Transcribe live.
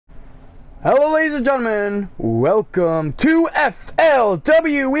Hello ladies and gentlemen, welcome to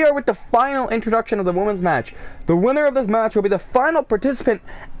FLW. We are with the final introduction of the women's match. The winner of this match will be the final participant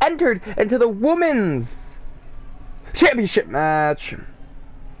entered into the women's championship match.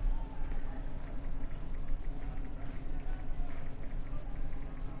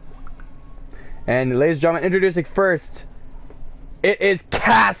 And ladies and gentlemen, introducing first, it is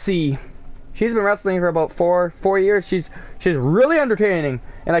Cassie. She's been wrestling for about four years. She's really entertaining,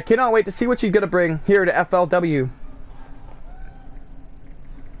 and I cannot wait to see what she's gonna bring here to FLW.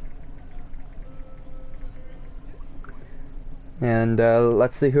 And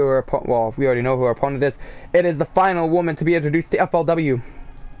let's see who our opponent. Well, we already know who our opponent is. It is the final woman to be introduced to FLW.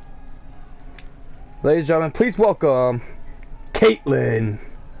 Ladies and gentlemen, please welcome Kaitlynn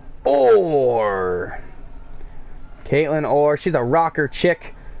Orr. Kaitlynn Orr. She's a rocker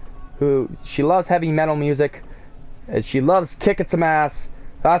chick. She loves heavy metal music, and she loves kicking some ass.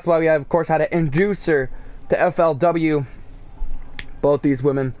 That's why we have, of course, had to introduce her to FLW. Both these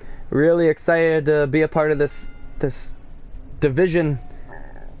women really excited to be a part of this division.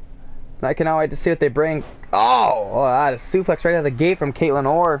 I cannot wait to see what they bring. Oh, that is a suplex right out of the gate from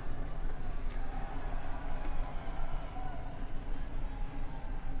Kaitlynn Orr.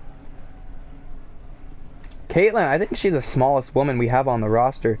 Kaitlynn, I think she's the smallest woman we have on the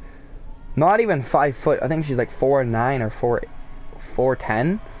roster. Not even 5 foot. I think she's like 4'9" or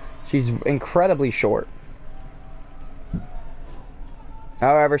 4'10". She's incredibly short.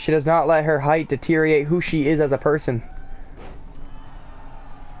 However, she does not let her height deteriorate who she is as a person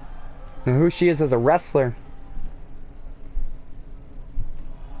and who she is as a wrestler.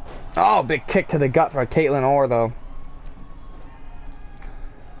 Oh, big kick to the gut for Kaitlynn Orr, though.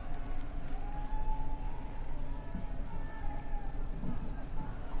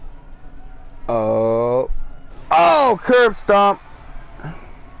 Oh, curb stomp.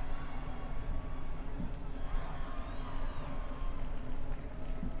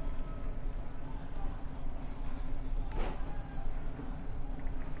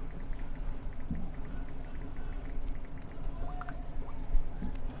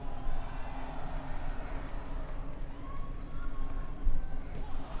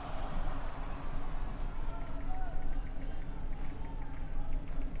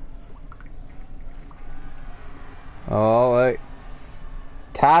 Oh, wait.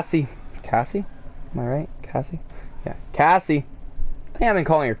 Cassie. Cassie? Am I right? Cassie? Yeah, Cassie. I think I've been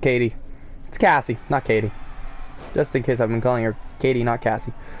calling her Katie. It's Cassie, not Katie. Just in case I've been calling her Katie, not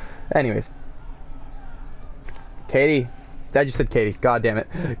Cassie. Anyways. Katie. I just said Katie. God damn it.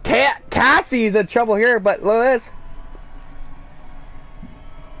 Cassie's in trouble here, but look at this.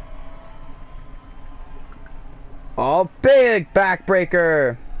 Oh, big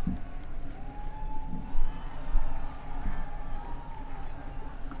backbreaker.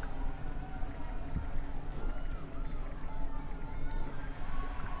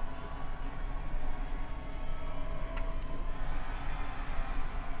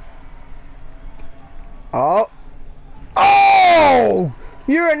 Oh! Oh!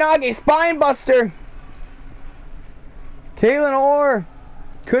 Uranage spine buster! Kaitlynn Orr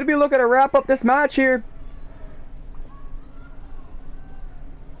could be looking to wrap up this match here.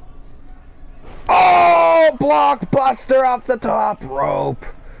 Oh! Blockbuster off the top rope.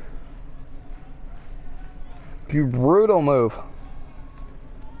 Brutal move.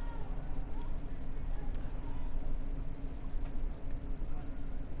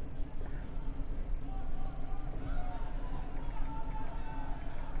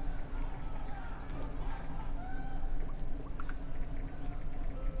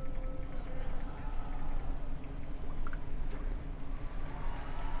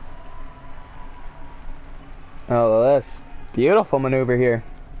 Oh, this beautiful maneuver here.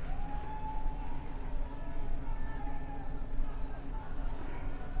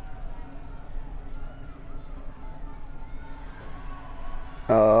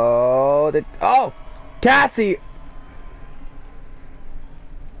 Oh, Cassie.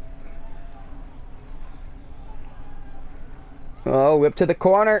 Oh, whip to the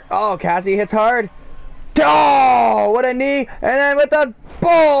corner. Oh, Cassie hits hard. Oh, what a knee. And then with the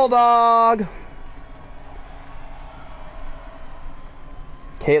bulldog.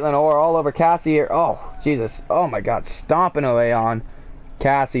 Kaitlynn Orr all over Cassie here. Oh, Jesus. Oh, my God. Stomping away on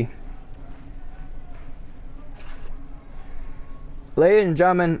Cassie. Ladies and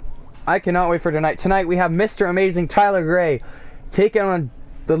gentlemen, I cannot wait for tonight. Tonight, we have Mr. Amazing Tyler Gray taking on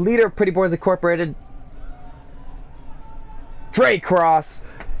the leader of Pretty Boys Incorporated, Dre Cross,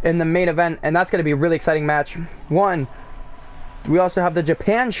 in the main event. And that's going to be a really exciting match. We also have the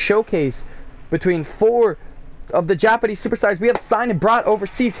Japan Showcase between 4 of the Japanese superstars we have signed and brought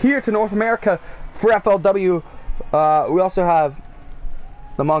overseas here to North America for FLW. We also have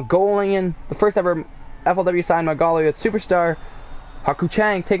the Mongolian, the first ever FLW signed Mongolian superstar, Haku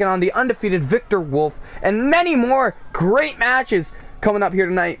Chang, taking on the undefeated Victor Wolf, and many more great matches coming up here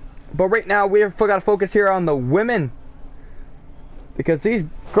tonight. But right now, we've got to focus here on the women, because these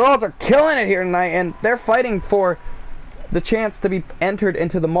girls are killing it here tonight, and they're fighting for the chance to be entered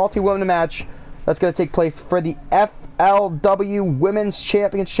into the multi-women match that's going to take place for the FLW Women's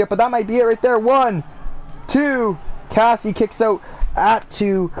Championship. But that might be it right there. 1, 2, Cassie kicks out at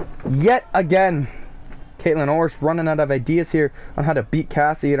 2 yet again. Kaitlynn Orr's running out of ideas here on how to beat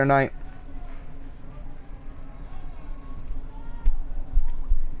Cassie here tonight.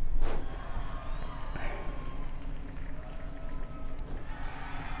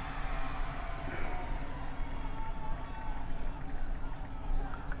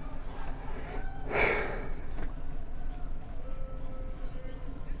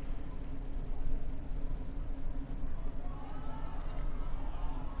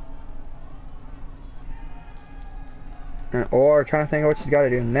 Or trying to think of what she's got to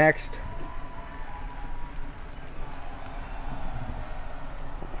do next.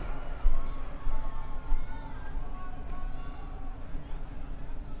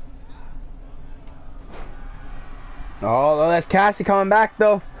 Oh, that's Cassie coming back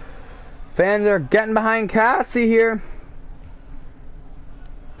though. Fans are getting behind Cassie here.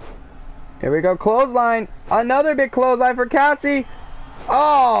 Here we go, clothesline. Another big clothesline for Cassie.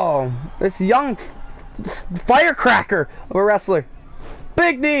 Oh, this young firecracker of a wrestler.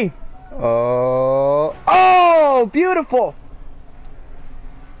 Big knee. Oh, beautiful.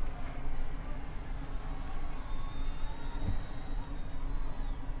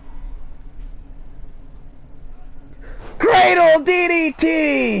 Cradle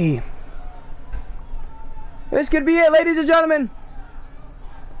DDT. This could be it, ladies and gentlemen.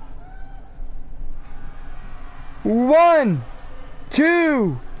 1,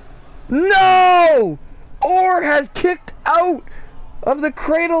 2. No! Orr has kicked out of the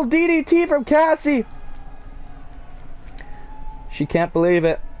cradle DDT from Cassie. She can't believe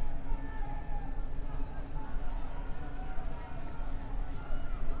it.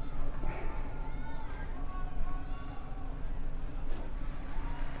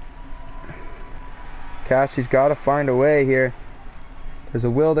 Cassie's got to find a way here. There's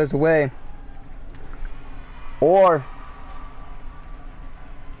a will, there's a way. Orr.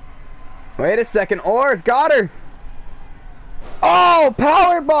 Wait a second, Orr's got her. Oh,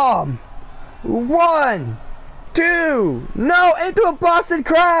 power bomb. 1, 2. No, into a Boston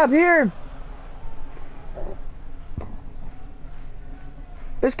Crab here.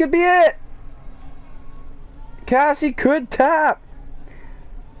 This could be it. Cassie could tap.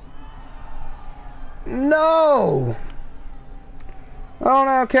 No. Oh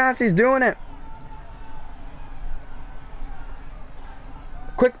no, Cassie's doing it.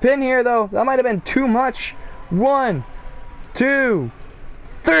 Quick pin here though. That might have been too much. 1, 2,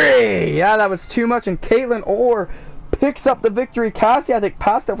 3. Yeah, that was too much. And Kaitlynn Orr picks up the victory. Cassie, I think,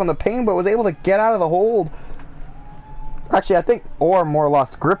 passed out from the pain, but was able to get out of the hold. Actually, I think Orr more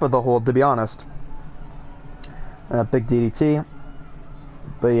lost grip of the hold, to be honest. Big DDT.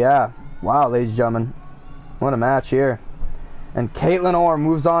 But yeah, wow, ladies and gentlemen, what a match here. And Kaitlynn Orr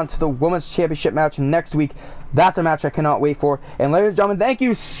moves on to the Women's Championship match next week. That's a match I cannot wait for. And ladies and gentlemen, thank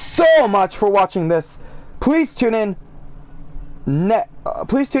you so much for watching this. Please tune in.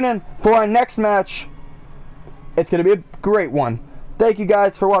 Please tune in for our next match. It's going to be a great one. Thank you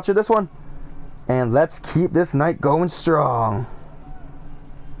guys for watching this one. And let's keep this night going strong.